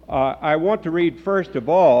I want to read first of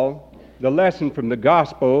all the lesson from the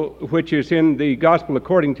Gospel, which is in the Gospel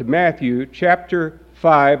according to Matthew, chapter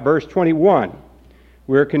 5, verse 21.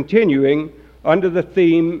 We're continuing under the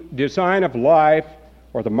theme, Design of Life,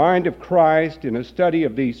 or the Mind of Christ, in a study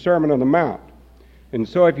of the Sermon on the Mount. And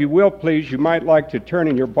so if you will, please, you might like to turn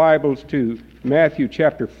in your Bibles to Matthew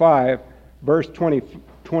chapter 5, verse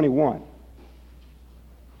 21.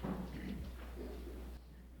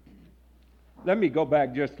 Let me go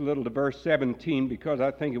back just a little to verse 17 because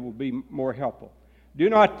I think it will be more helpful. Do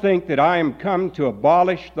not think that I am come to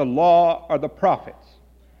abolish the law or the prophets.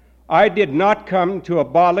 I did not come to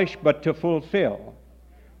abolish but to fulfill.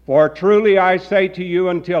 For truly I say to you,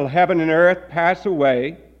 until heaven and earth pass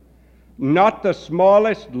away, not the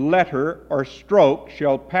smallest letter or stroke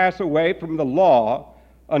shall pass away from the law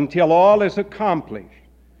until all is accomplished.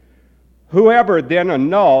 Whoever then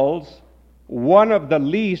annuls one of the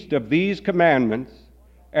least of these commandments,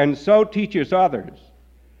 and so teaches others,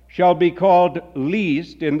 shall be called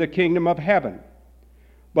least in the kingdom of heaven.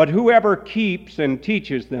 But whoever keeps and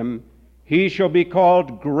teaches them, he shall be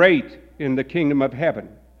called great in the kingdom of heaven.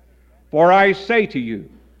 For I say to you,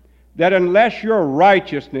 that unless your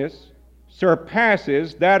righteousness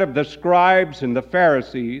surpasses that of the scribes and the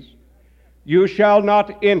Pharisees, you shall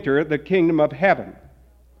not enter the kingdom of heaven.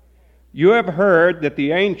 You have heard that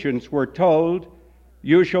the ancients were told,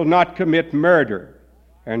 you shall not commit murder,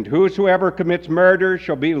 and whosoever commits murder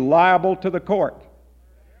shall be liable to the court.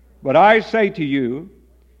 But I say to you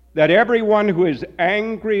that everyone who is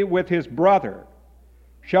angry with his brother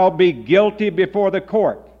shall be guilty before the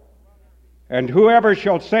court. And whoever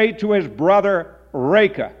shall say to his brother,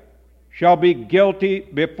 Raca, shall be guilty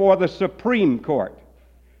before the Supreme Court.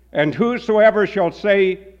 And whosoever shall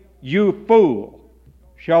say, you fool,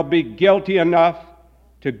 shall be guilty enough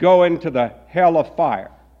to go into the hell of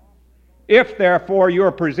fire. If therefore you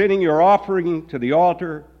are presenting your offering to the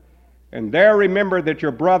altar, and there remember that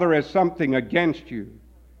your brother has something against you,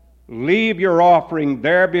 leave your offering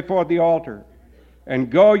there before the altar,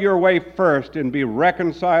 and go your way first and be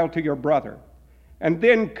reconciled to your brother, and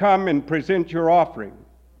then come and present your offering.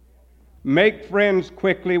 Make friends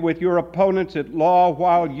quickly with your opponents at law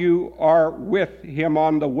while you are with him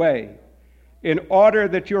on the way, in order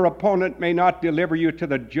that your opponent may not deliver you to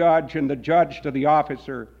the judge and the judge to the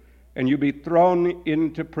officer, and you be thrown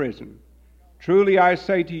into prison. Truly I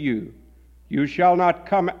say to you, you shall not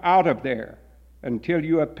come out of there until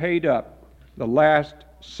you have paid up the last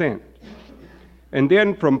cent. And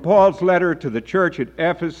then from Paul's letter to the church at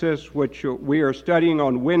Ephesus, which we are studying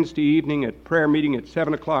on Wednesday evening at prayer meeting at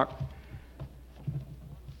 7 o'clock,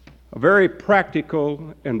 a very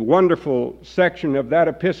practical and wonderful section of that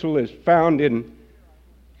epistle is found in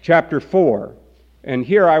chapter 4. And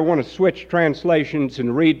here I want to switch translations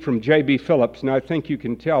and read from J.B. Phillips, and I think you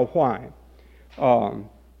can tell why.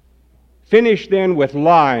 Finish then with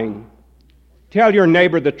lying. Tell your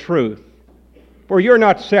neighbor the truth. For you're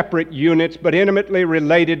not separate units, but intimately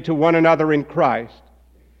related to one another in Christ.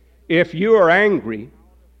 If you are angry,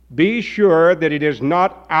 be sure that it is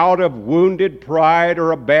not out of wounded pride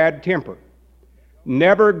or a bad temper.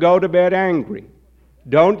 Never go to bed angry.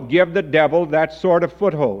 Don't give the devil that sort of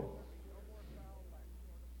foothold.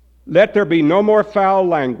 Let there be no more foul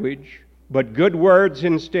language, but good words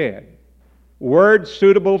instead. Words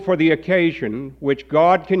suitable for the occasion, which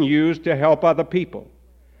God can use to help other people.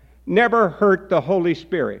 Never hurt the Holy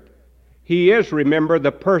Spirit. He is, remember,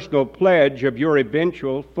 the personal pledge of your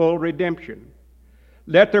eventual full redemption.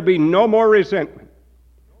 Let there be no more resentment,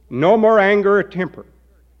 no more anger or temper,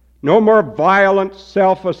 no more violent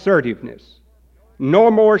self-assertiveness, no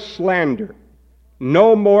more slander,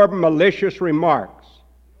 no more malicious remarks.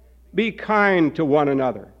 Be kind to one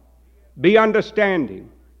another. Be understanding.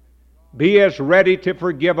 Be as ready to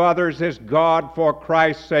forgive others as God, for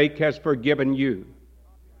Christ's sake, has forgiven you.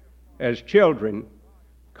 As children,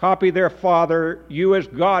 copy their father. You, as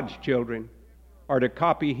God's children, are to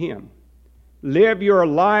copy him. Live your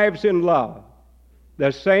lives in love,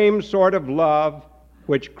 the same sort of love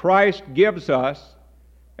which Christ gives us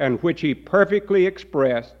and which he perfectly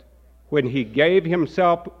expressed when he gave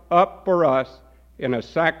himself up for us in a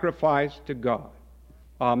sacrifice to God.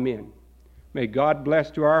 Amen. May God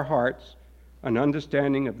bless to our hearts an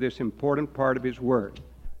understanding of this important part of his word.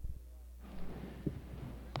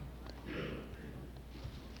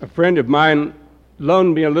 A friend of mine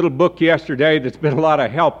loaned me a little book yesterday that's been a lot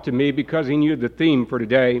of help to me because he knew the theme for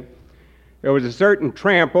today. There was a certain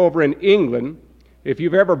tramp over in England. If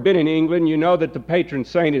you've ever been in England, you know that the patron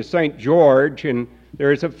saint is St. George, and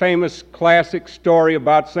there is a famous classic story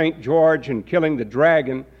about St. George and killing the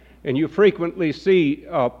dragon. And you frequently see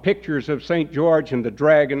pictures of St. George and the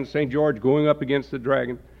dragon, St. George going up against the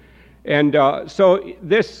dragon. And so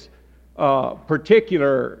this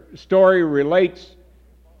particular story relates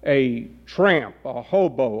a tramp, a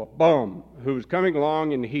hobo, a bum, who was coming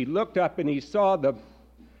along, and he looked up and he saw the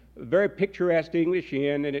very picturesque English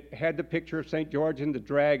inn, and it had the picture of St. George and the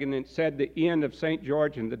dragon, and it said the Inn of St.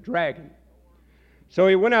 George and the Dragon. So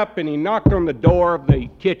he went up and he knocked on the door of the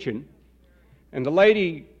kitchen, and the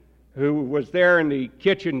lady who was there in the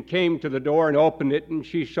kitchen came to the door and opened it, and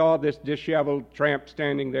she saw this disheveled tramp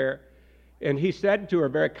standing there. And he said to her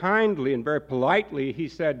very kindly and very politely, he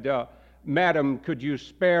said, "Madam, could you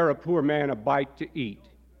spare a poor man a bite to eat?"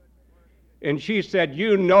 And she said,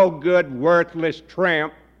 "You no good, worthless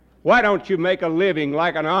tramp. Why don't you make a living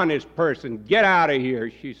like an honest person? Get out of here,"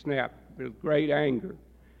 she snapped with great anger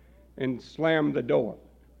and slammed the door.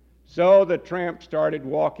 So the tramp started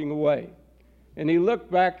walking away. And he looked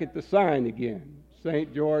back at the sign again,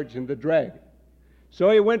 St. George and the Dragon. So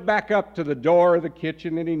he went back up to the door of the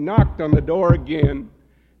kitchen and he knocked on the door again.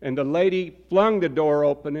 And the lady flung the door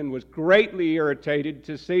open and was greatly irritated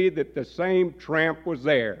to see that the same tramp was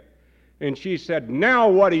there. And she said, "Now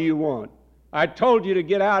what do you want? I told you to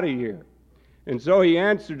get out of here." And so he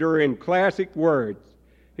answered her in classic words.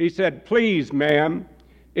 He said, "Please, ma'am,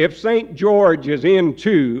 if St. George is in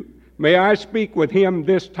too, may I speak with him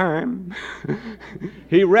this time?"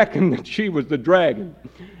 He reckoned that she was the dragon.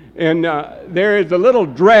 And there is a little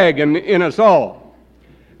dragon in us all.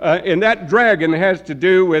 And that dragon has to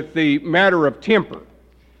do with the matter of temper.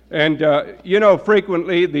 And,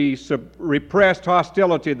 frequently the repressed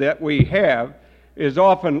hostility that we have is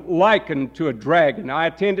often likened to a dragon. I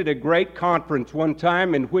attended a great conference one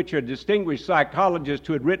time in which a distinguished psychologist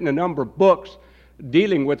who had written a number of books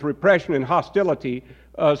dealing with repression and hostility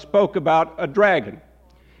spoke about a dragon.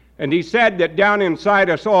 And he said that down inside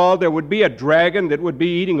us all there would be a dragon that would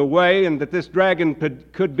be eating away, and that this dragon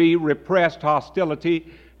could be repressed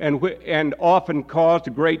hostility and often caused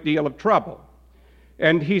a great deal of trouble.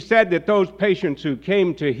 And he said that those patients who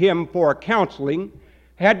came to him for counseling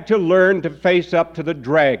had to learn to face up to the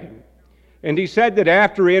dragon. And he said that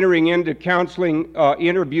after entering into counseling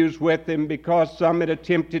interviews with him, because some had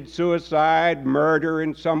attempted suicide, murder,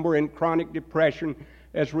 and some were in chronic depression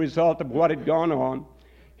as a result of what had gone on,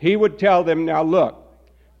 he would tell them, "Now look,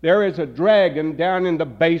 there is a dragon down in the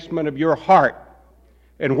basement of your heart.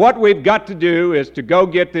 And what we've got to do is to go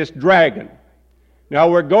get this dragon. Now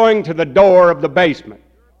we're going to the door of the basement,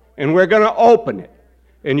 and we're going to open it.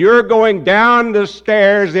 And you're going down the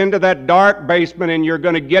stairs into that dark basement, and you're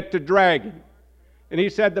going to get the dragon." And he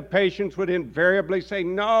said the patients would invariably say,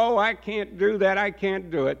 "No, I can't do that, I can't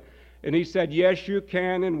do it." And he said, "Yes, you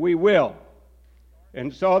can, and we will."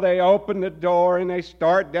 And so they open the door, and they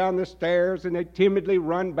start down the stairs, and they timidly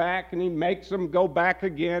run back, and he makes them go back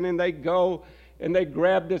again, and they go, and they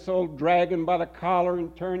grab this old dragon by the collar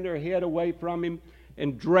and turn their head away from him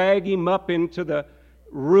and drag him up into the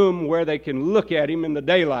room where they can look at him in the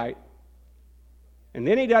daylight. And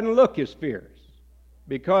then he doesn't look his fears,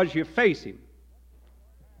 because you face him.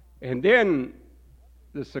 And then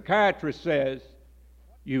the psychiatrist says,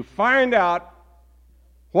 you find out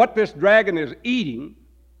what this dragon is eating,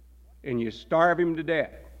 and you starve him to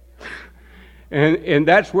death. And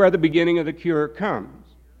that's where the beginning of the cure comes.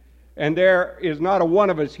 And there is not a one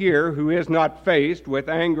of us here who is not faced with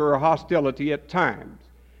anger or hostility at times.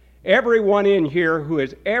 Everyone in here who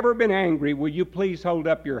has ever been angry, will you please hold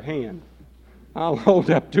up your hand? I'll hold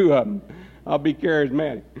up two of them. I'll be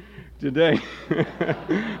charismatic today.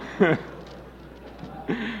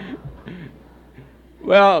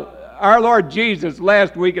 Well, our Lord Jesus,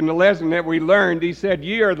 last week in the lesson that we learned, he said,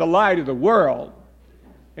 "Ye are the light of the world."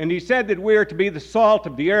 And he said that we are to be the salt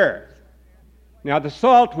of the earth. Now, the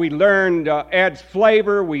salt, we learned, adds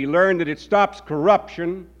flavor. We learned that it stops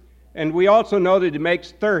corruption. And we also know that it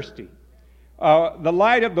makes thirsty. The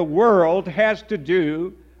light of the world has to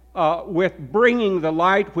do with bringing the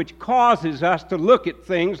light which causes us to look at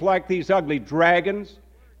things like these ugly dragons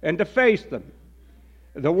and to face them.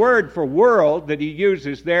 The word for world that he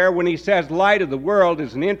uses there when he says light of the world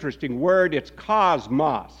is an interesting word. It's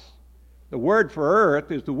cosmos. The word for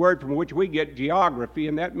earth is the word from which we get geography,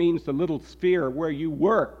 and that means the little sphere where you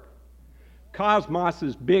work. Cosmos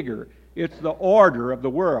is bigger. It's the order of the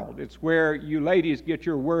world. It's where you ladies get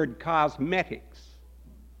your word cosmetics.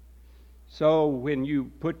 So when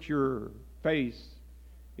you put your face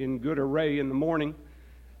in good array in the morning,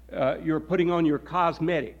 you're putting on your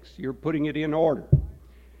cosmetics. You're putting it in order.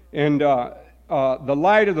 And the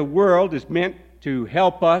light of the world is meant to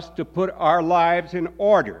help us to put our lives in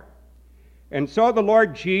order. And so the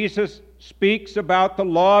Lord Jesus speaks about the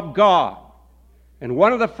law of God. And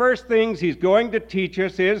one of the first things he's going to teach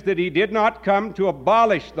us is that he did not come to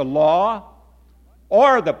abolish the law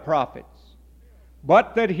or the prophets,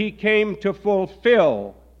 but that he came to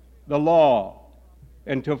fulfill the law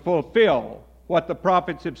and to fulfill what the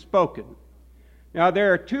prophets have spoken. Now,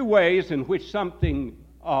 there are two ways in which something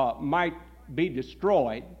might be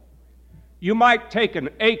destroyed. You might take an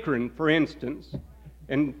acorn, for instance,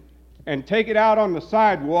 and take it out on the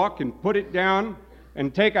sidewalk and put it down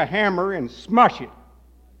and take a hammer and smush it,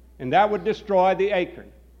 and that would destroy the acorn.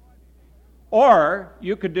 Or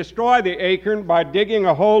you could destroy the acorn by digging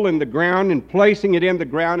a hole in the ground and placing it in the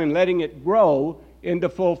ground and letting it grow into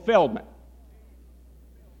fulfillment.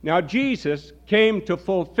 Now, Jesus came to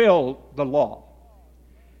fulfill the law.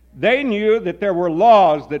 They knew that there were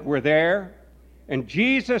laws that were there, and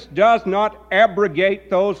Jesus does not abrogate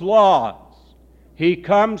those laws. He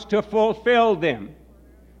comes to fulfill them.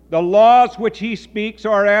 The laws which he speaks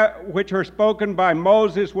which are spoken by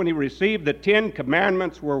Moses when he received the 10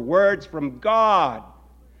 Commandments were words from God.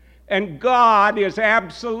 And God is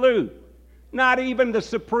absolute. Not even the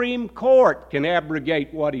Supreme Court can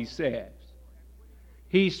abrogate what he says.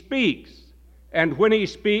 He speaks, and when he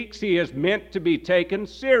speaks, he is meant to be taken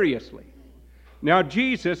seriously. Now,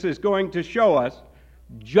 Jesus is going to show us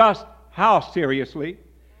just how seriously.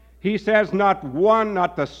 He says, not one,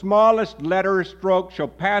 not the smallest letter or stroke shall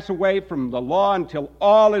pass away from the law until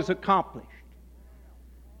all is accomplished.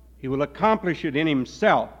 He will accomplish it in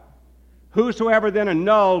himself. Whosoever then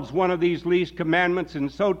annuls one of these least commandments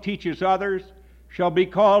and so teaches others shall be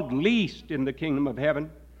called least in the kingdom of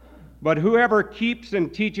heaven. But whoever keeps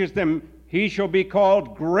and teaches them, he shall be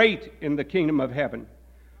called great in the kingdom of heaven.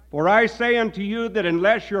 For I say unto you that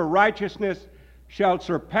unless your righteousness shall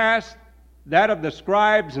surpass that of the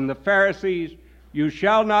scribes and the Pharisees, you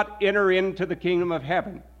shall not enter into the kingdom of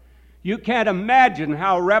heaven. You can't imagine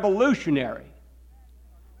how revolutionary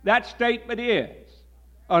that statement is.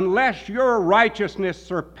 Unless your righteousness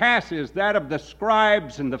surpasses that of the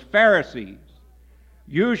scribes and the Pharisees,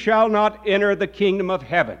 you shall not enter the kingdom of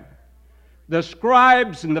heaven. The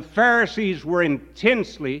scribes and the Pharisees were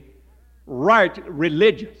intensely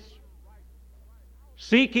religious,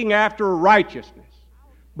 seeking after righteousness.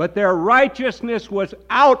 But their righteousness was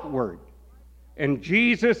outward. And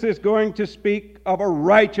Jesus is going to speak of a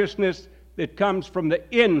righteousness that comes from the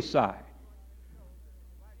inside.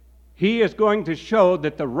 He is going to show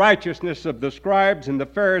that the righteousness of the scribes and the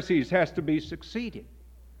Pharisees has to be succeeded.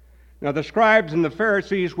 Now, the scribes and the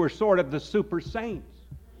Pharisees were sort of the super saints.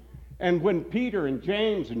 And when Peter and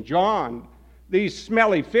James and John, these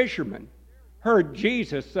smelly fishermen, heard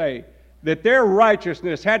Jesus say that their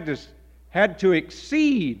righteousness had to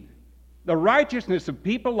exceed the righteousness of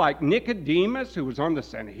people like Nicodemus, who was on the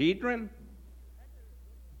Sanhedrin,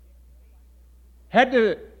 had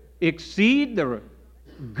to exceed the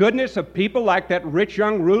goodness of people like that rich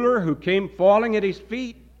young ruler who came falling at his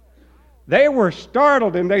feet. They were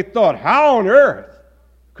startled and they thought, how on earth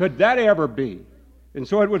could that ever be? And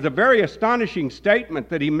so it was a very astonishing statement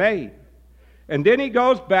that he made. And then he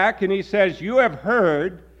goes back and he says, you have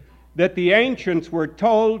heard that the ancients were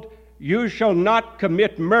told, you shall not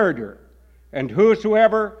commit murder, and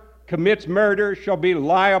whosoever commits murder shall be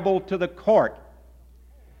liable to the court.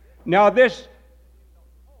 Now this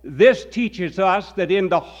teaches us that in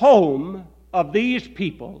the home of these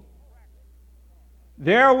people,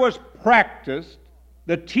 there was practiced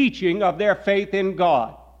the teaching of their faith in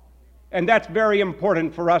God. And that's very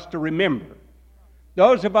important for us to remember.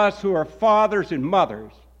 Those of us who are fathers and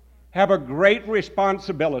mothers have a great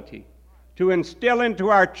responsibility to instill into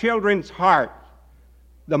our children's hearts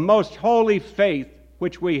the most holy faith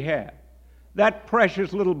which we have. That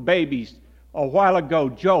precious little baby a while ago,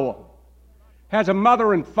 Joel, has a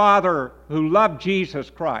mother and father who love Jesus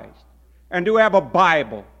Christ and who have a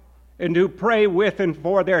Bible and who pray with and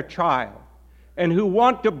for their child and who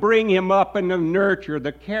want to bring him up in the nurture,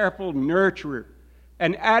 the careful nurture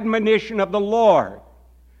and admonition of the Lord.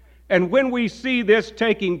 And when we see this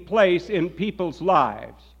taking place in people's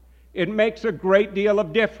lives, it makes a great deal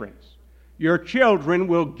of difference. Your children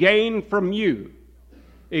will gain from you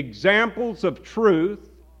examples of truth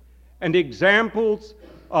and examples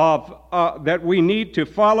of that we need to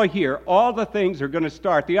follow here. All the things are going to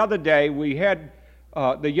start. The other day we had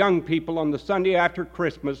the young people on the Sunday after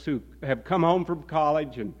Christmas who have come home from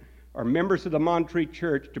college and are members of the Montreat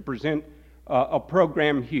Church to present a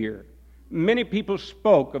program here. Many people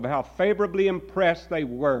spoke of how favorably impressed they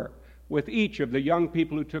were with each of the young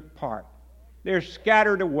people who took part. They're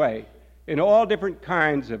scattered away in all different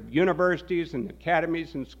kinds of universities and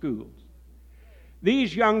academies and schools.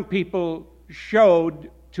 These young people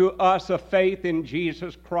showed to us a faith in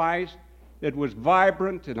Jesus Christ that was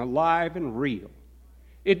vibrant and alive and real.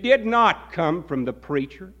 It did not come from the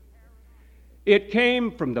preacher. It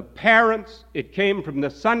came from the parents. It came from the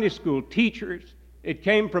Sunday school teachers. It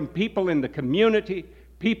came from people in the community,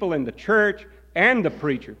 people in the church, and the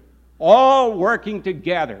preacher, all working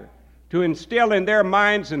together to instill in their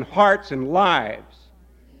minds and hearts and lives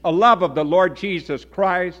a love of the Lord Jesus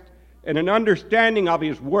Christ and an understanding of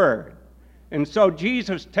His Word. And so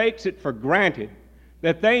Jesus takes it for granted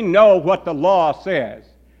that they know what the law says.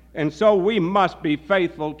 And so we must be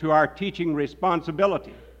faithful to our teaching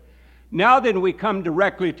responsibility. Now then, we come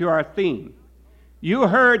directly to our theme. You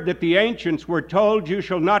heard that the ancients were told, you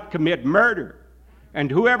shall not commit murder,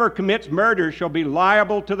 and whoever commits murder shall be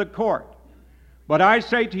liable to the court. But I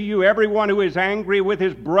say to you, everyone who is angry with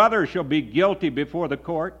his brother shall be guilty before the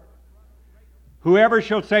court. Whoever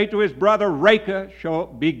shall say to his brother, Raca, shall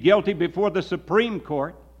be guilty before the Supreme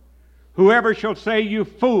Court. Whoever shall say, you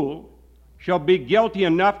fool, shall be guilty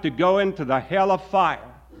enough to go into the hell of fire.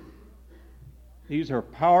 These are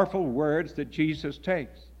powerful words that Jesus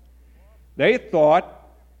takes. They thought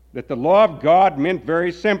that the law of God meant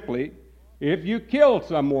very simply, if you kill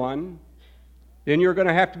someone, then you're going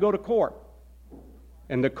to have to go to court.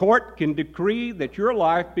 And the court can decree that your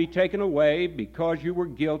life be taken away because you were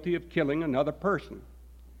guilty of killing another person.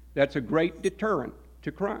 That's a great deterrent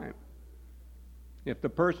to crime. If the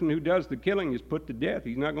person who does the killing is put to death,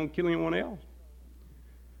 he's not going to kill anyone else.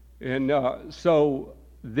 And so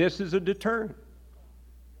this is a deterrent.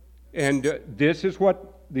 And this is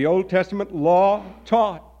what the Old Testament law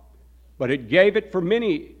taught. But it gave it for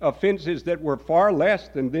many offenses that were far less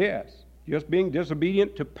than this. Just being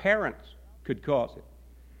disobedient to parents could cause it.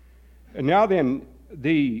 And now then,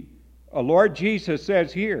 the Lord Jesus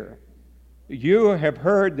says here, you have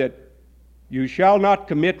heard that you shall not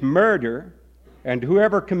commit murder, and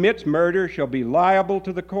whoever commits murder shall be liable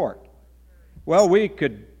to the court. Well, we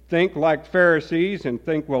could think like Pharisees and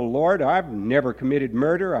think, well, Lord, I've never committed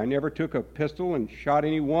murder. I never took a pistol and shot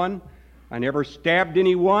anyone. I never stabbed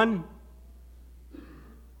anyone.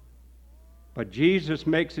 But Jesus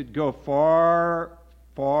makes it go far,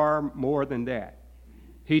 far more than that.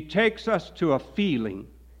 He takes us to a feeling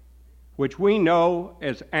which we know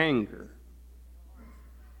as anger.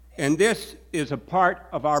 And this is a part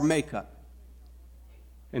of our makeup.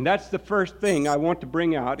 And that's the first thing I want to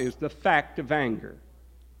bring out, is the fact of anger.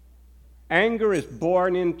 Anger is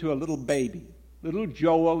born into a little baby. Little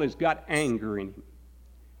Joel has got anger in him.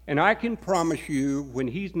 And I can promise you, when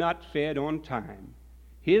he's not fed on time,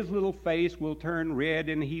 his little face will turn red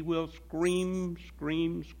and he will scream,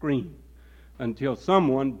 scream, scream until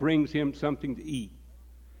someone brings him something to eat.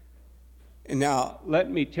 And now,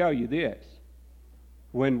 let me tell you this.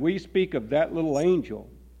 When we speak of that little angel,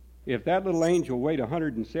 if that little angel weighed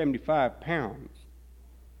 175 pounds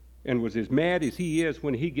and was as mad as he is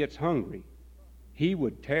when he gets hungry, he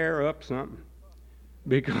would tear up something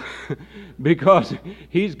because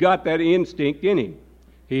he's got that instinct in him.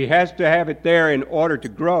 He has to have it there in order to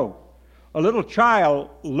grow. A little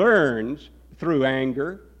child learns through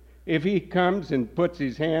anger. If he comes and puts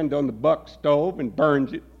his hand on the buck stove and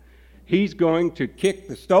burns it, he's going to kick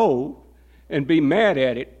the stove and be mad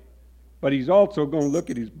at it, but he's also going to look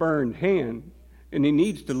at his burned hand, and he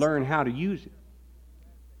needs to learn how to use it.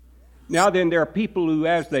 Now then, there are people who,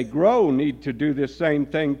 as they grow, need to do this same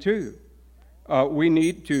thing too. We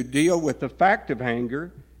need to deal with the fact of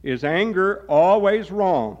anger. Is anger always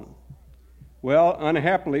wrong? Well,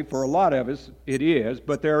 unhappily for a lot of us, it is,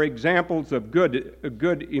 but there are examples of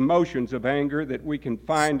good emotions of anger that we can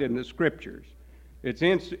find in the Scriptures. It's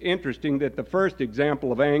interesting that the first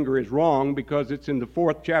example of anger is wrong because it's in the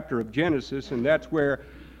 4th chapter of Genesis, and that's where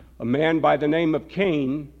a man by the name of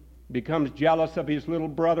Cain becomes jealous of his little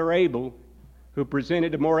brother Abel, who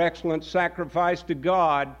presented a more excellent sacrifice to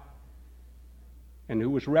God, and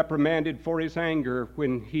who was reprimanded for his anger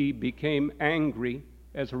when he became angry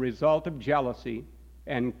as a result of jealousy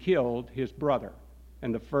and killed his brother,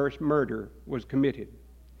 and the first murder was committed.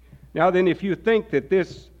 Now then, if you think that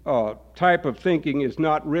this type of thinking is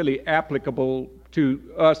not really applicable to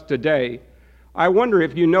us today, I wonder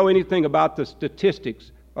if you know anything about the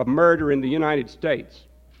statistics of murder in the United States.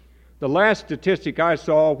 The last statistic I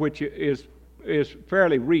saw, which is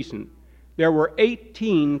fairly recent, there were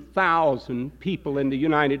 18,000 people in the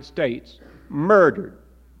United States murdered.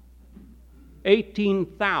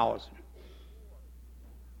 18,000.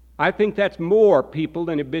 I think that's more people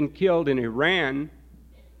than have been killed in Iran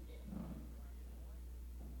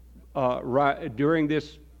during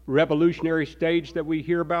this revolutionary stage that we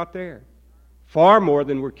hear about there. Far more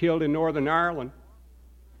than were killed in Northern Ireland.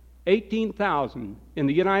 18,000 in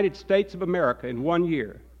the United States of America in 1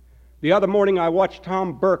 year. The other morning I watched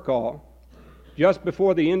Tom Brokaw just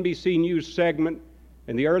before the NBC News segment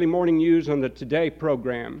and the early morning news on the Today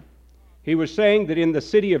program. He was saying that in the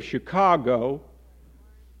city of Chicago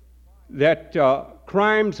that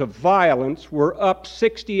crimes of violence were up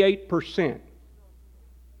 68%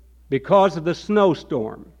 because of the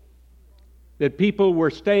snowstorm, that people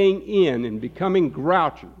were staying in and becoming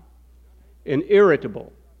grouchy and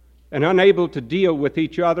irritable and unable to deal with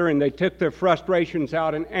each other, and they took their frustrations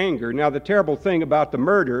out in anger. Now, the terrible thing about the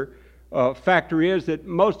murder factor is that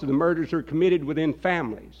most of the murders are committed within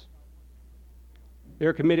families.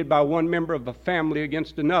 They're committed by one member of a family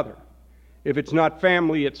against another. If it's not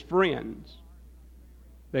family, it's friends.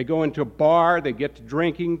 They go into a bar, they get to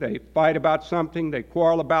drinking, they fight about something, they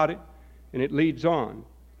quarrel about it, and it leads on.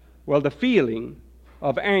 Well, the feeling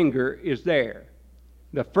of anger is there.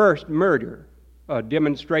 The first murder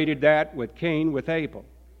demonstrated that with Cain with Abel.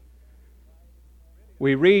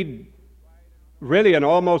 We read really an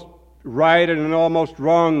almost right and an almost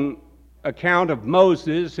wrong account of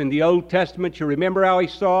Moses in the Old Testament. You remember how he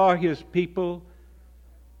saw his people?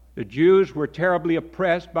 The Jews were terribly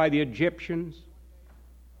oppressed by the Egyptians.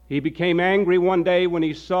 He became angry one day when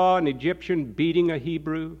he saw an Egyptian beating a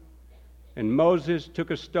Hebrew, and Moses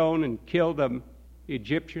took a stone and killed the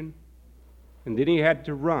Egyptian, and then he had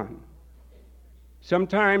to run.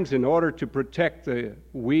 Sometimes in order to protect the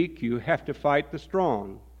weak, you have to fight the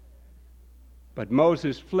strong. But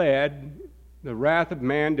Moses fled. The wrath of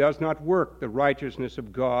man does not work the righteousness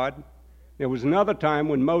of God. There was another time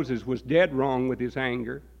when Moses was dead wrong with his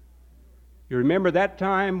anger. You remember that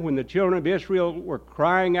time when the children of Israel were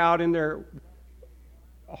crying out in their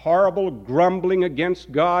horrible grumbling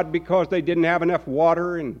against God because they didn't have enough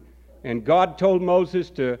water, and God told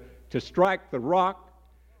Moses to strike the rock,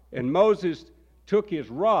 and Moses took his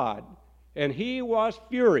rod, and he was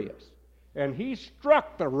furious, and he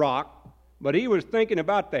struck the rock, but he was thinking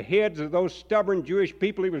about the heads of those stubborn Jewish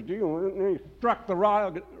people he was dealing with, and he struck the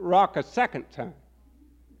rock a second time.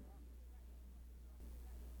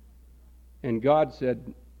 And God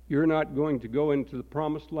said, "You're not going to go into the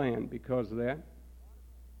promised land because of that."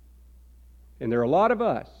 And there are a lot of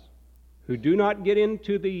us who do not get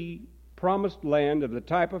into the promised land of the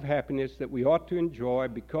type of happiness that we ought to enjoy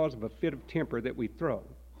because of a fit of temper that we throw.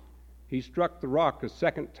 He struck the rock a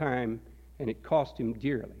second time, and it cost him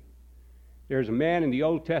dearly. There's a man in the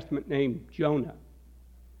Old Testament named Jonah.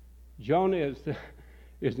 Jonah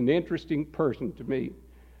is an interesting person to me.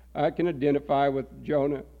 I can identify with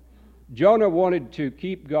Jonah. Jonah wanted to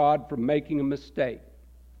keep God from making a mistake.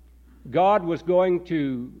 God was going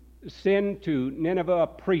to send to Nineveh a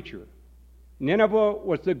preacher. Nineveh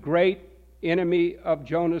was the great enemy of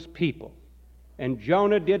Jonah's people, and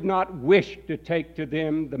Jonah did not wish to take to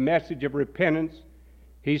them the message of repentance.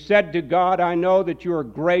 He said to God, "I know that you are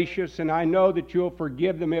gracious, and I know that you'll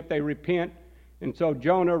forgive them if they repent." And so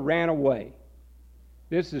Jonah ran away.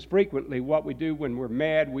 This is frequently what we do when we're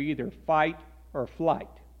mad. We either fight or flight.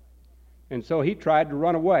 And so he tried to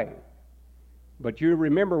run away. But you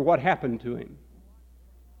remember what happened to him.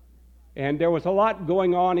 And there was a lot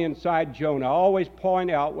going on inside Jonah. I always point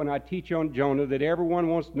out when I teach on Jonah that everyone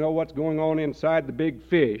wants to know what's going on inside the big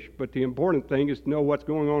fish, but the important thing is to know what's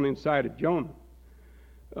going on inside of Jonah.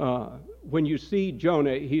 When you see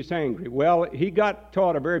Jonah, he's angry. Well, he got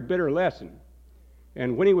taught a very bitter lesson.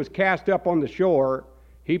 And when he was cast up on the shore,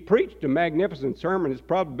 he preached a magnificent sermon. It's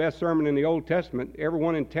probably the best sermon in the Old Testament.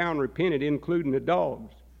 Everyone in town repented, including the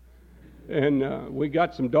dogs. And we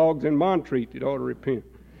got some dogs in Montreat that ought to repent.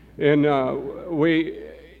 And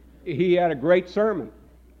he had a great sermon,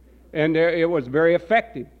 and it was very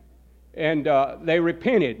effective. And they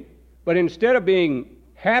repented. But instead of being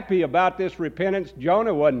happy about this repentance,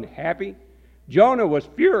 Jonah wasn't happy. Jonah was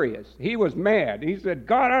furious. He was mad. He said,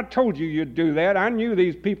 "God, I told you you'd do that. I knew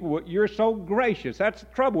these people. You're so gracious. That's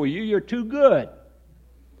the trouble with you. You're too good."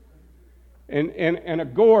 And a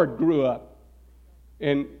gourd grew up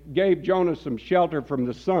and gave Jonah some shelter from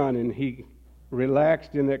the sun, and he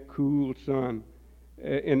relaxed in that cool sun,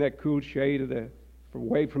 in that cool shade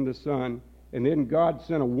away from the sun. And then God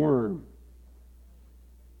sent a worm.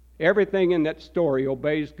 Everything in that story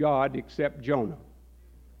obeys God except Jonah.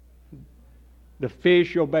 The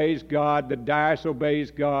fish obeys God, the dice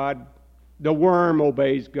obeys God, the worm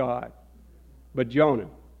obeys God. But Jonah,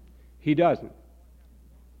 he doesn't.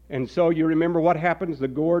 And so you remember what happens? The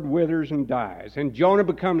gourd withers and dies. And Jonah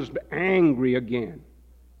becomes angry again.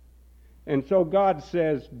 And so God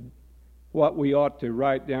says what we ought to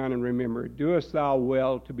write down and remember. "Doest thou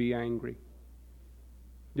well to be angry?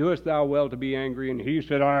 Doest thou well to be angry?" And he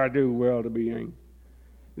said, "I do well to be angry."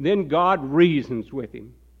 Then God reasons with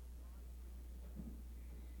him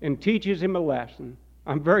and teaches him a lesson.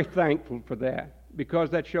 I'm very thankful for that, because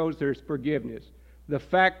that shows there's forgiveness. The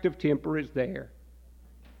fact of temper is there.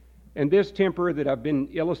 And this temper that I've been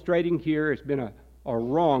illustrating here has been a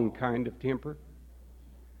wrong kind of temper.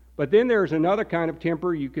 But then there's another kind of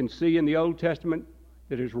temper you can see in the Old Testament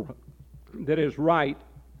that is right.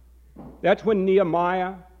 That's when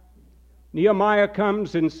Nehemiah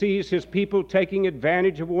comes and sees his people taking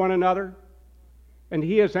advantage of one another. And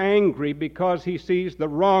he is angry because he sees the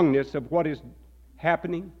wrongness of what is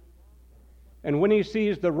happening. And when he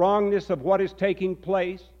sees the wrongness of what is taking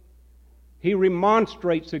place, he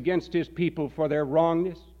remonstrates against his people for their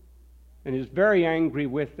wrongness and is very angry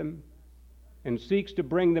with them and seeks to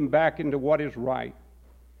bring them back into what is right.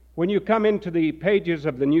 When you come into the pages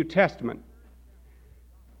of the New Testament,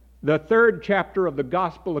 the 3rd chapter of the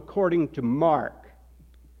Gospel according to Mark,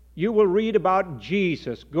 you will read about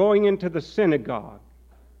Jesus going into the synagogue.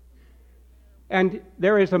 And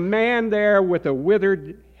there is a man there with a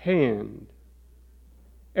withered hand.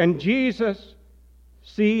 And Jesus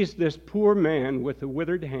sees this poor man with a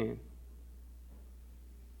withered hand.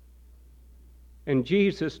 And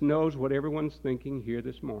Jesus knows what everyone's thinking here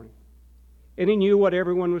this morning. And he knew what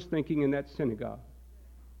everyone was thinking in that synagogue.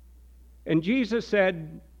 And Jesus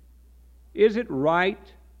said, Is it right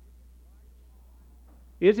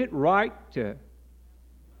to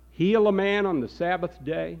heal a man on the Sabbath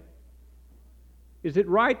day? Is it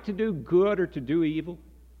right to do good or to do evil?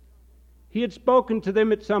 He had spoken to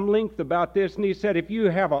them at some length about this, and he said, if you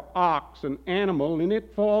have an ox, an animal, and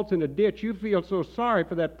it falls in a ditch, you feel so sorry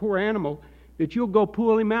for that poor animal that you'll go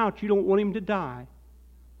pull him out. You don't want him to die.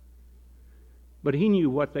 But he knew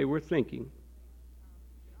what they were thinking.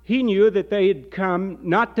 He knew that they had come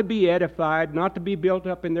not to be edified, not to be built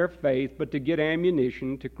up in their faith, but to get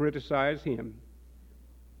ammunition to criticize him.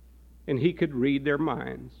 And he could read their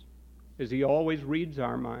minds, as he always reads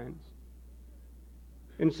our minds.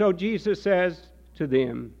 And so Jesus says to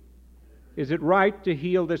them, is it right to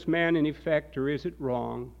heal this man in effect, or is it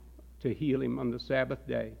wrong to heal him on the Sabbath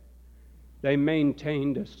day? They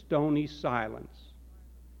maintained a stony silence.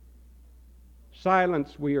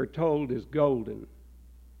 Silence, we are told, is golden.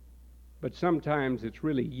 But sometimes it's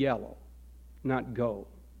really yellow, not gold.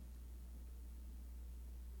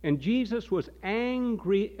 And Jesus was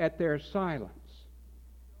angry at their silence.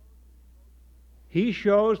 He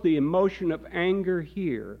shows the emotion of anger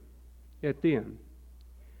here at them.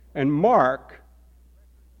 And Mark,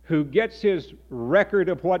 who gets his record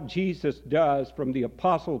of what Jesus does from the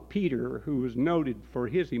Apostle Peter, who was noted for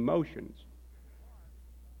his emotions,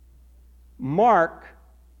 Mark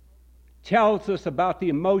tells us about the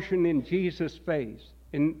emotion in Jesus' face.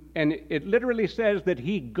 And it literally says that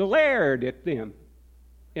he glared at them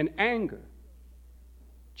in anger.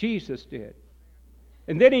 Jesus did.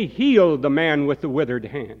 And then he healed the man with the withered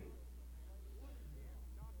hand.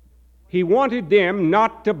 He wanted them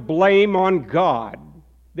not to blame on God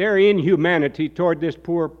their inhumanity toward this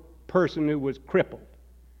poor person who was crippled.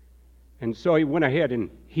 And so he went ahead and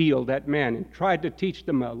healed that man and tried to teach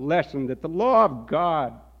them a lesson that the law of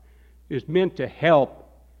God is meant to help,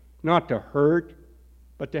 not to hurt,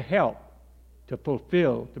 but to help, to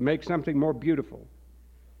fulfill, to make something more beautiful.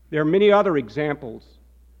 There are many other examples.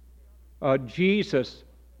 Jesus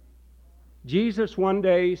one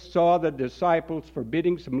day saw the disciples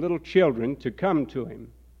forbidding some little children to come to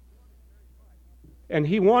him. And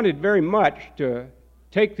he wanted very much to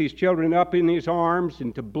take these children up in his arms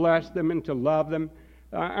and to bless them and to love them.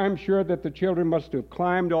 I'm sure that the children must have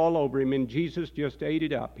climbed all over him, and Jesus just ate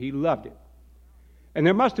it up. He loved it. And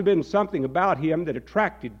there must have been something about him that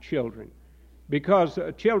attracted children, because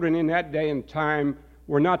children in that day and time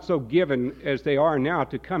were not so given as they are now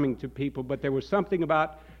to coming to people, but there was something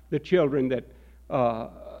about the children that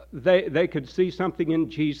they could see something in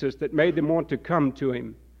Jesus that made them want to come to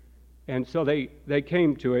him. And so they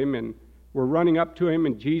came to him and were running up to him,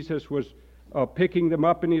 and Jesus was picking them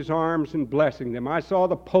up in his arms and blessing them. I saw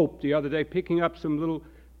the Pope the other day picking up some little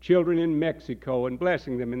children in Mexico and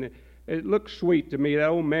blessing them, and it looked sweet to me. That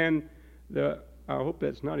old man, I hope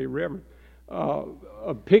that's not irreverent,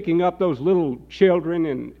 picking up those little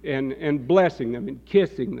children and blessing them and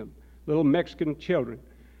kissing them, little Mexican children.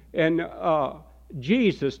 And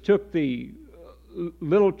Jesus took the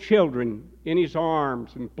little children in his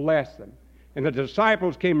arms and blessed them. And the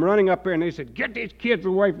disciples came running up there and they said, get these kids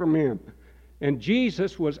away from him. And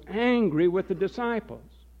Jesus was angry with the disciples.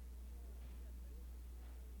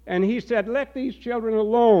 And he said, let these children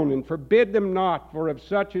alone and forbid them not, for of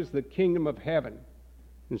such is the kingdom of heaven.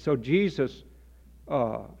 And so Jesus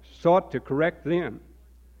sought to correct them.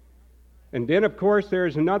 And then, of course,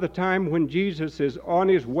 there's another time when Jesus is on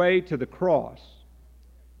his way to the cross.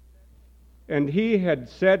 And he had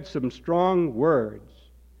said some strong words.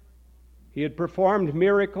 He had performed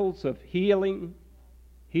miracles of healing.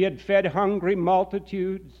 He had fed hungry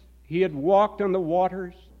multitudes. He had walked on the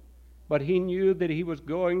waters. But he knew that he was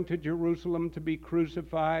going to Jerusalem to be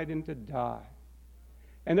crucified and to die.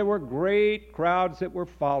 And there were great crowds that were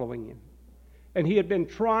following him. And he had been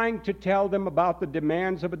trying to tell them about the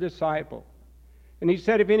demands of a disciple. And he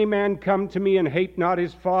said, if any man come to me and hate not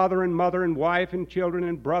his father and mother and wife and children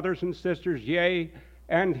and brothers and sisters, yea,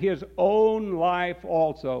 and his own life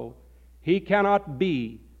also, he cannot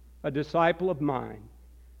be a disciple of mine.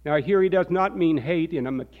 Now here he does not mean hate in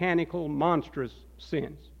a mechanical, monstrous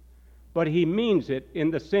sense, but he means it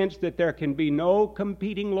in the sense that there can be no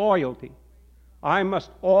competing loyalty. I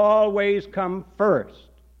must always come first.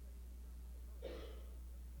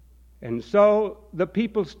 And so the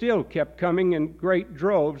people still kept coming in great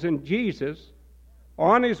droves, and Jesus,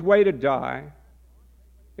 on his way to die,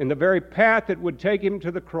 in the very path that would take him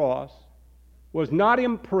to the cross, was not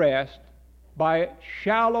impressed by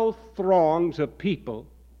shallow throngs of people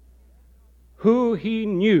who he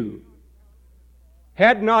knew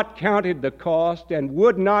had not counted the cost and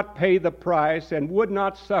would not pay the price and would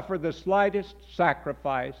not suffer the slightest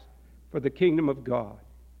sacrifice for the kingdom of God.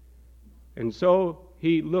 And so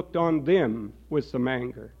he looked on them with some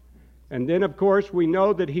anger. And then, of course, we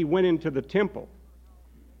know that he went into the temple.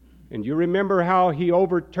 And you remember how he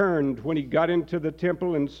overturned when he got into the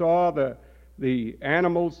temple and saw the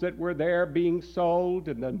animals that were there being sold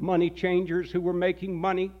and the money changers who were making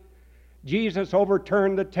money. Jesus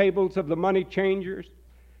overturned the tables of the money changers,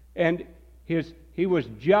 and he was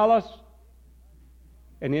jealous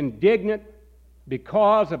and indignant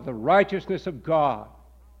because of the righteousness of God.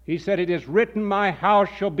 He said, it is written, my house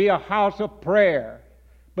shall be a house of prayer,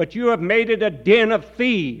 but you have made it a den of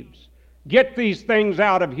thieves. Get these things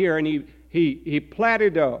out of here. And he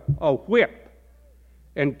planted a whip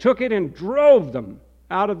and took it and drove them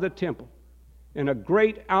out of the temple in a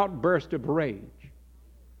great outburst of rage.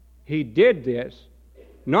 He did this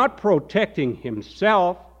not protecting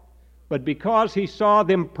himself, but because he saw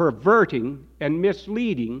them perverting and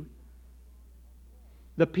misleading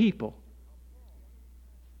the people.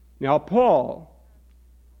 Now, Paul,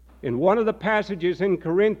 in one of the passages in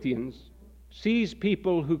Corinthians, sees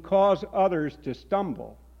people who cause others to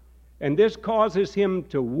stumble, and this causes him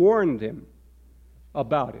to warn them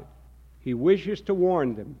about it. He wishes to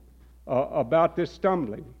warn them about this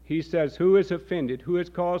stumbling. He says, who is offended? Who is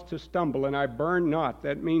caused to stumble? And I burn not.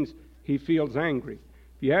 That means he feels angry.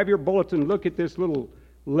 If you have your bulletin, look at this little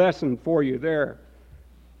lesson for you there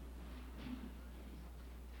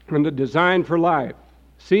from the Design for Life.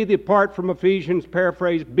 See the part from Ephesians,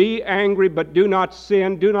 paraphrase, be angry but do not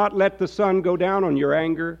sin. Do not let the sun go down on your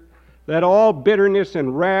anger. Let all bitterness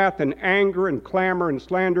and wrath and anger and clamor and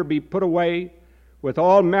slander be put away with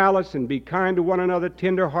all malice, and be kind to one another,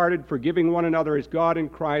 tender-hearted, forgiving one another as God in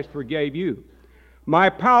Christ forgave you. My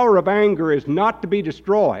power of anger is not to be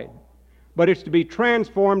destroyed, but it's to be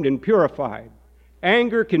transformed and purified.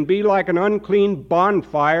 Anger can be like an unclean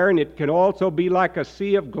bonfire, and it can also be like a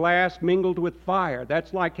sea of glass mingled with fire.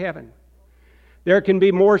 That's like heaven. There can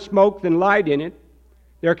be more smoke than light in it.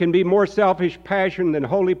 There can be more selfish passion than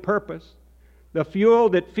holy purpose. The fuel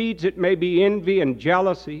that feeds it may be envy and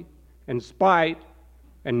jealousy and spite,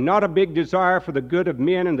 and not a big desire for the good of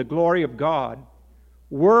men and the glory of God.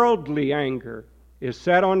 Worldly anger is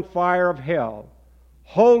set on fire of hell.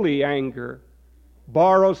 Holy anger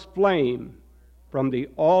borrows flame from the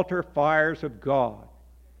altar fires of God.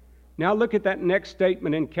 Now look at that next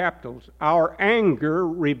statement in capitals. Our anger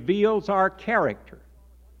reveals our character.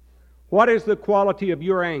 What is the quality of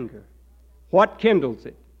your anger? What kindles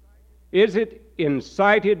it? Is it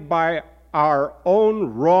incited by our own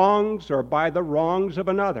wrongs or by the wrongs of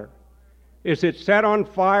another? Is it set on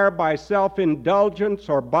fire by self-indulgence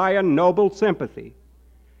or by a noble sympathy?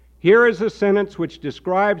 Here is a sentence which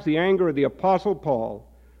describes the anger of the Apostle Paul,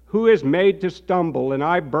 who is made to stumble, and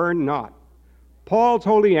I burn not. Paul's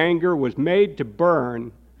holy anger was made to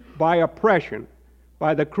burn by oppression,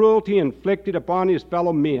 by the cruelty inflicted upon his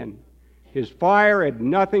fellow men. His fire had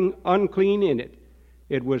nothing unclean in it.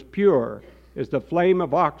 It was pure as the flame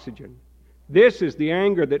of oxygen. This is the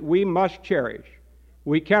anger that we must cherish.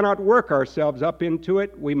 We cannot work ourselves up into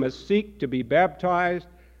it. We must seek to be baptized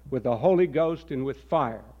with the Holy Ghost and with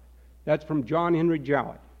fire. That's from John Henry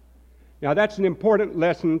Jowett. Now that's an important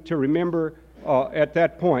lesson to remember at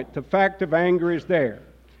that point. The fact of anger is there.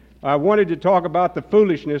 I wanted to talk about the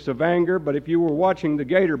foolishness of anger, but if you were watching the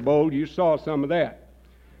Gator Bowl, you saw some of that.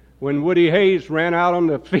 When Woody Hayes ran out on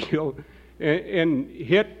the field and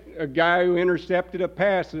hit a guy who intercepted a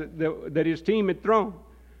pass that his team had thrown.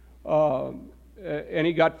 And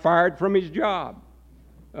he got fired from his job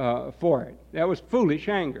for it. That was foolish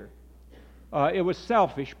anger. It was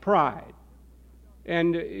selfish pride.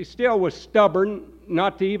 And he still was stubborn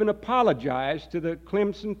not to even apologize to the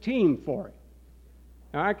Clemson team for it.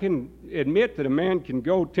 Now, I can admit that a man can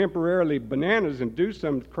go temporarily bananas and do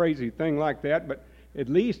some crazy thing like that, but at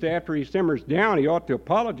least after he simmers down, he ought to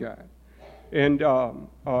apologize. And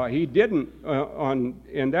he didn't,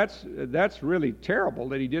 and that's really terrible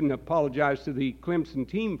that he didn't apologize to the Clemson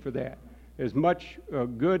team for that. As much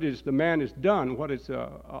good as the man has done, what is an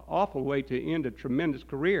awful way to end a tremendous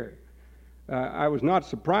career. I was not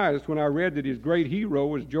surprised when I read that his great hero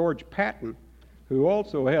was George Patton, who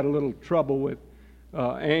also had a little trouble with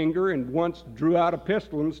anger and once drew out a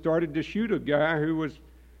pistol and started to shoot a guy who was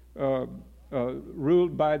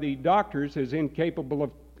ruled by the doctors as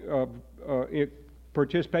incapable of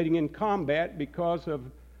participating in combat because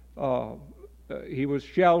of he was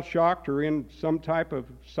shell-shocked or in some type of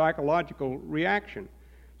psychological reaction.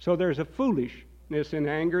 So there's a foolishness in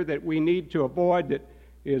anger that we need to avoid that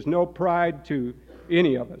is no pride to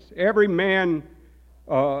any of us. Every man,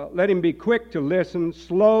 let him be quick to listen,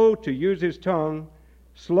 slow to use his tongue,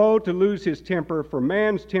 slow to lose his temper, for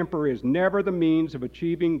man's temper is never the means of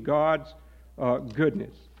achieving God's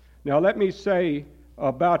goodness. Now let me say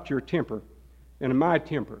about your temper and my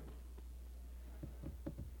temper.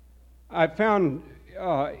 I found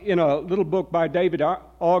in a little book by David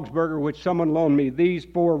Augsburger, which someone loaned me, these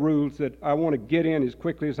 4 rules that I want to get in as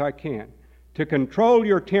quickly as I can. To control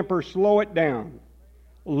your temper, slow it down.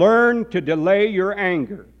 Learn to delay your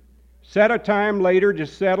anger. Set a time later to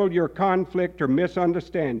settle your conflict or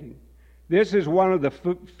misunderstanding. This is one of the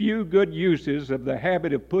few good uses of the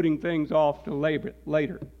habit of putting things off to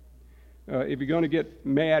later. If you're going to get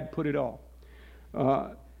mad, put it off.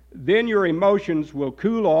 Then your emotions will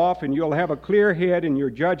cool off and you'll have a clear head and your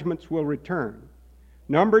judgments will return.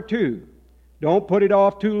 Number 2, don't put it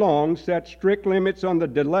off too long. Set strict limits on the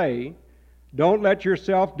delay. Don't let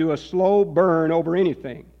yourself do a slow burn over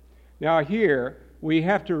anything. Now here, we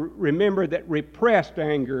have to remember that repressed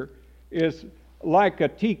anger is like a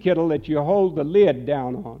tea kettle that you hold the lid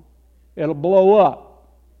down on. It'll blow up.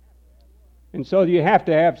 And so you have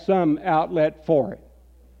to have some outlet for it.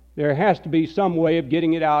 There has to be some way of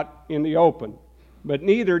getting it out in the open. But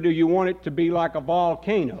neither do you want it to be like a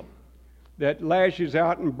volcano that lashes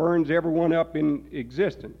out and burns everyone up in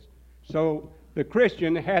existence. So the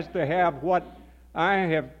Christian has to have what I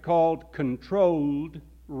have called controlled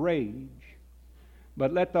rage.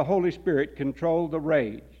 But let the Holy Spirit control the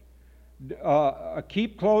rage.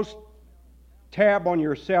 Keep close tab on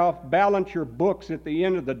yourself. Balance your books at the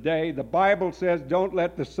end of the day. The Bible says don't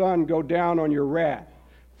let the sun go down on your wrath.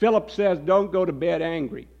 Philip says don't go to bed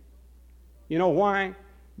angry. You know why?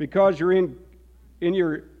 Because you're in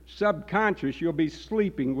your subconscious, you'll be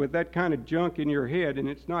sleeping with that kind of junk in your head, and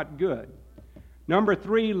it's not good. Number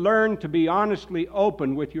 3, learn to be honestly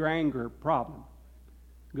open with your anger problem.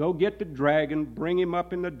 Go get the dragon, bring him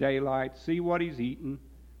up in the daylight, see what he's eating,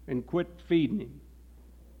 and quit feeding him.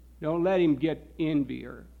 Don't let him get envy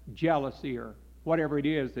or jealousy or whatever it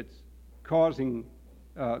is that's causing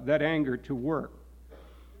that anger to work.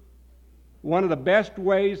 One of the best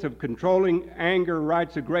ways of controlling anger,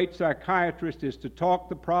 writes a great psychiatrist, is to talk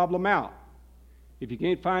the problem out. If you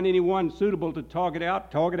can't find anyone suitable to talk it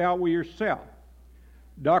out with yourself.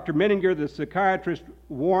 Dr. Menninger, the psychiatrist,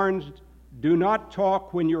 warns, do not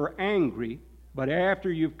talk when you're angry, but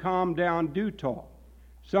after you've calmed down, do talk.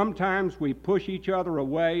 Sometimes we push each other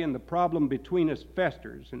away and the problem between us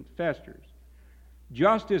festers and festers.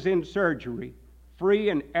 Just as in surgery, free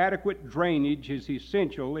and adequate drainage is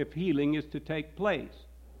essential if healing is to take place.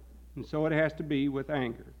 And so it has to be with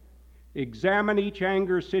anger. Examine each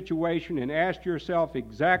anger situation and ask yourself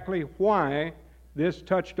exactly why this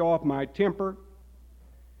touched off my temper.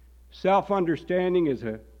 Self-understanding is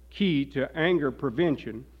a key to anger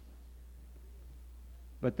prevention.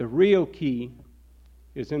 But the real key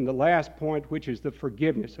is in the last point, which is the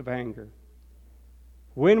forgiveness of anger.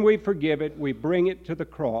 When we forgive it, we bring it to the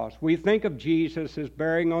cross. We think of Jesus as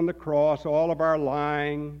bearing on the cross all of our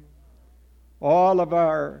lying, all of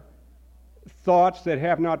our thoughts that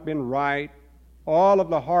have not been right, all of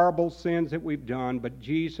the horrible sins that we've done, but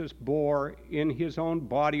Jesus bore in his own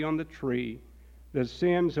body on the tree the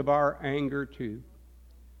sins of our anger too.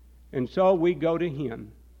 And so we go to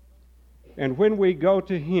him. And when we go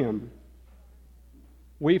to him,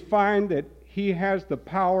 we find that he has the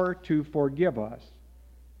power to forgive us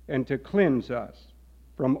and to cleanse us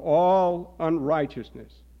from all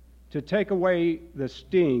unrighteousness, to take away the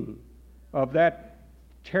sting of that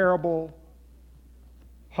terrible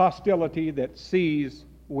hostility that seethes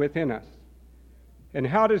within us. And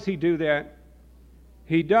how does he do that?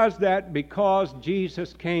 He does that because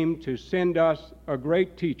Jesus came to send us a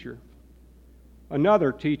great teacher,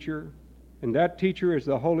 another teacher, and that teacher is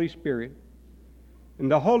the Holy Spirit. And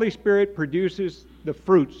the Holy Spirit produces the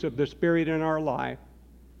fruits of the Spirit in our life,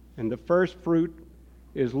 and the first fruit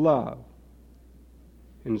is love.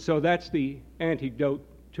 And so that's the antidote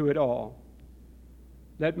to it all.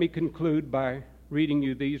 Let me conclude by reading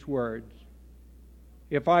you these words.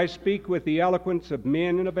 If I speak with the eloquence of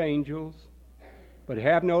men and of angels, but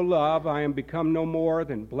have no love, I am become no more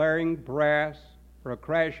than blaring brass or a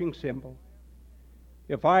crashing cymbal.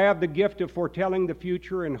 If I have the gift of foretelling the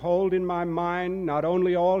future and hold in my mind not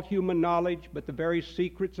only all human knowledge, but the very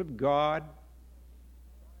secrets of God,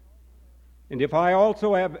 and if I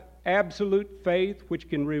also have absolute faith which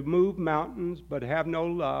can remove mountains, but have no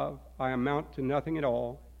love, I amount to nothing at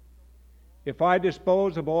all. If I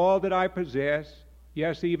dispose of all that I possess,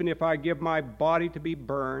 yes, even if I give my body to be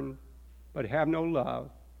burned, but have no love,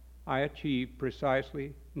 I achieve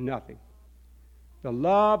precisely nothing. The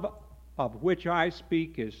love of which I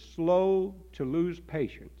speak is slow to lose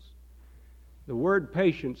patience. The word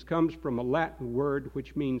patience comes from a Latin word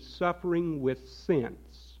which means suffering with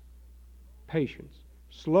sense. Patience.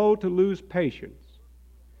 Slow to lose patience.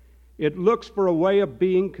 It looks for a way of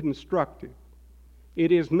being constructive.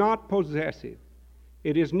 It is not possessive.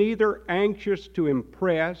 It is neither anxious to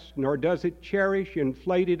impress, nor does it cherish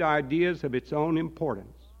inflated ideas of its own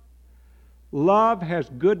importance. Love has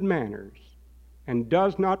good manners and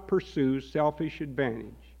does not pursue selfish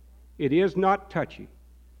advantage. It is not touchy.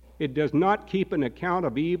 It does not keep an account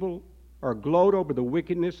of evil or gloat over the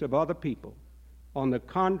wickedness of other people. On the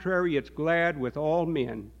contrary, it's glad with all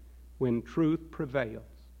men when truth prevails.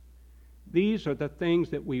 These are the things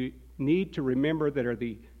that we need to remember that are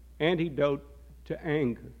the antidote to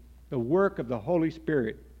anger, the work of the Holy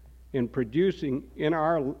Spirit in producing in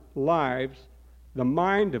our lives the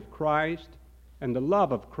mind of Christ and the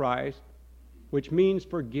love of Christ, which means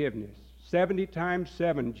forgiveness. 70 times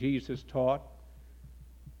 7, Jesus taught,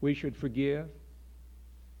 we should forgive.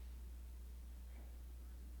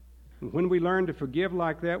 And when we learn to forgive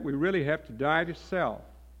like that, we really have to die to self.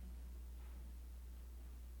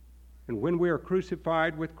 And when we are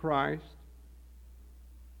crucified with Christ,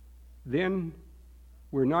 then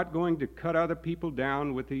we're not going to cut other people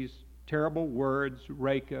down with these terrible words,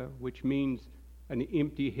 reka, which means an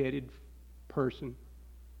empty-headed person.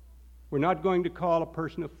 We're not going to call a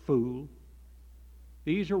person a fool.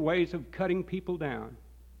 These are ways of cutting people down.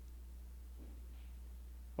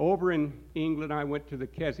 Over in England, I went to the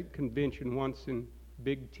Keswick Convention once in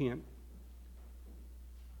Big Tent.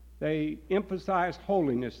 They emphasize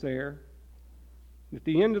holiness there. At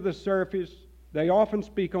the end of the service, they often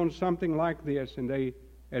speak on something like this, and they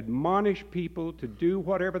admonish people to do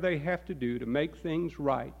whatever they have to do to make things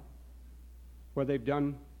right where they've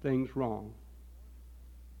done things wrong.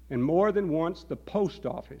 And more than once, the post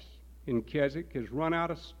office in Keswick has run out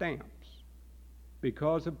of stamps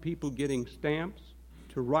because of people getting stamps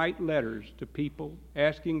to write letters to people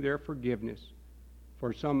asking their forgiveness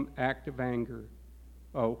for some act of anger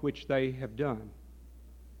which they have done.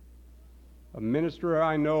 A minister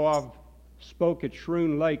I know of spoke at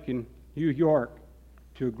Shroon Lake in New York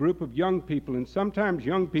to a group of young people, and sometimes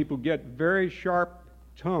young people get very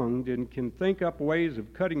sharp-tongued and can think up ways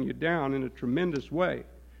of cutting you down in a tremendous way.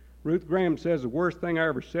 Ruth Graham says the worst thing I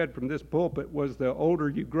ever said from this pulpit was, the older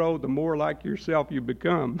you grow, the more like yourself you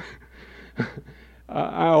become.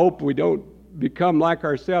 I hope we don't become like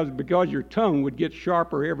ourselves, because your tongue would get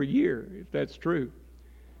sharper every year, if that's true.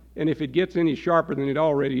 And if it gets any sharper than it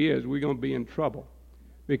already is, we're going to be in trouble.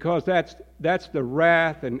 Because that's the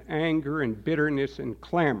wrath and anger and bitterness and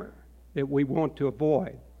clamor that we want to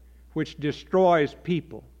avoid, which destroys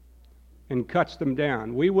people and cuts them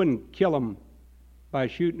down. We wouldn't kill them by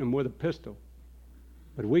shooting them with a pistol,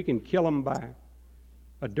 but we can kill them by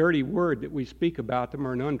a dirty word that we speak about them,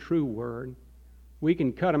 or an untrue word. We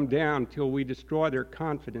can cut them down till we destroy their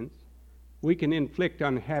confidence. We can inflict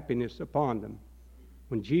unhappiness upon them.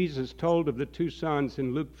 When Jesus told of the two sons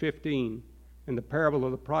in Luke 15 and the parable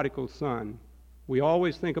of the prodigal son, we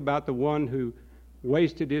always think about the one who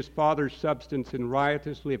wasted his father's substance in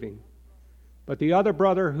riotous living. But the other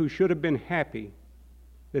brother, who should have been happy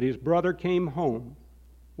that his brother came home,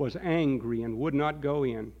 was angry and would not go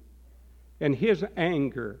in. And his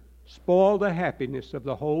anger spoiled the happiness of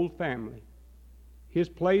the whole family. His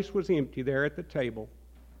place was empty there at the table.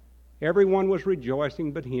 Everyone was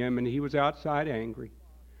rejoicing but him, and he was outside angry.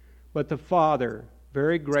 But the father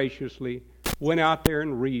very graciously went out there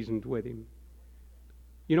and reasoned with him.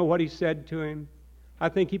 You know what he said to him? I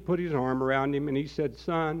think he put his arm around him and he said,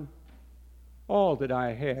 "Son, all that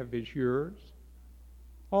I have is yours.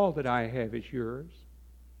 All that I have is yours."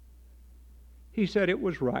 He said it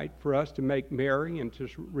was right for us to make merry and to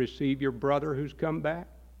receive your brother who's come back.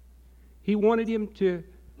 He wanted him to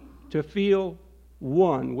feel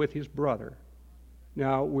one with his brother.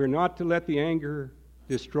 Now, we're not to let the anger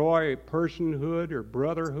destroy personhood or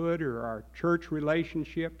brotherhood or our church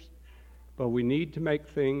relationships, but we need to make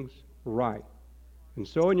things right. And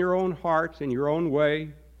so in your own hearts, in your own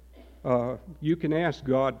way, you can ask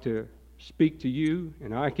God to speak to you,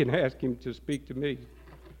 and I can ask him to speak to me.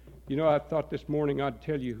 You know, I thought this morning I'd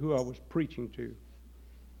tell you who I was preaching to.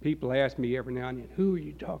 People ask me every now and then, "Who are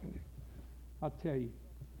you talking to?" I'll tell you.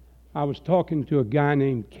 I was talking to a guy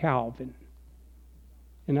named Calvin.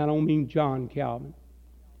 And I don't mean John Calvin.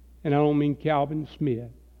 And I don't mean Calvin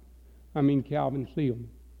Smith. I mean Calvin Seelman.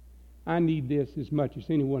 I need this as much as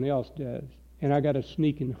anyone else does. And I got a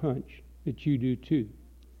sneaking hunch that you do too.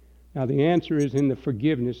 Now the answer is in the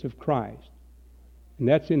forgiveness of Christ. And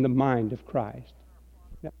that's in the mind of Christ.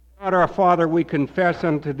 Now, God our Father, we confess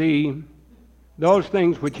unto Thee those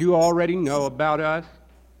things which You already know about us.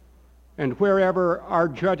 And wherever our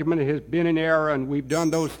judgment has been in error and we've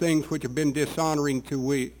done those things which have been dishonoring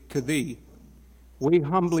to Thee, we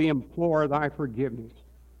humbly implore Thy forgiveness.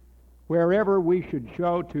 Wherever we should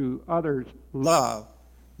show to others love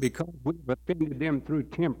because we've offended them through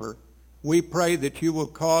temper, we pray that You will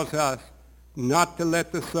cause us not to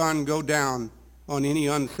let the sun go down on any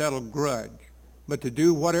unsettled grudge, but to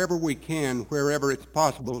do whatever we can wherever it's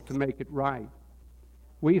possible to make it right.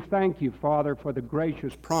 We thank You, Father, for the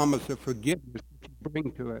gracious promise of forgiveness that You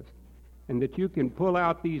bring to us, and that You can pull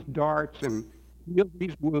out these darts and heal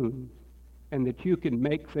these wounds, and that You can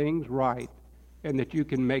make things right, and that You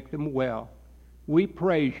can make them well. We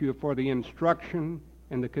praise You for the instruction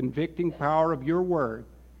and the convicting power of Your word.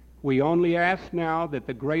 We only ask now that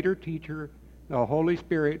the greater teacher, the Holy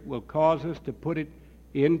Spirit, will cause us to put it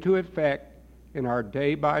into effect in our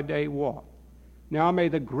day-by-day walk. Now may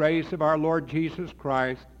the grace of our Lord Jesus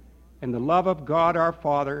Christ and the love of God our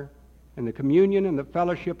Father and the communion and the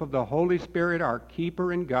fellowship of the Holy Spirit, our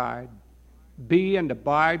keeper and guide, be and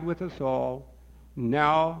abide with us all,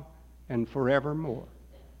 now and forevermore.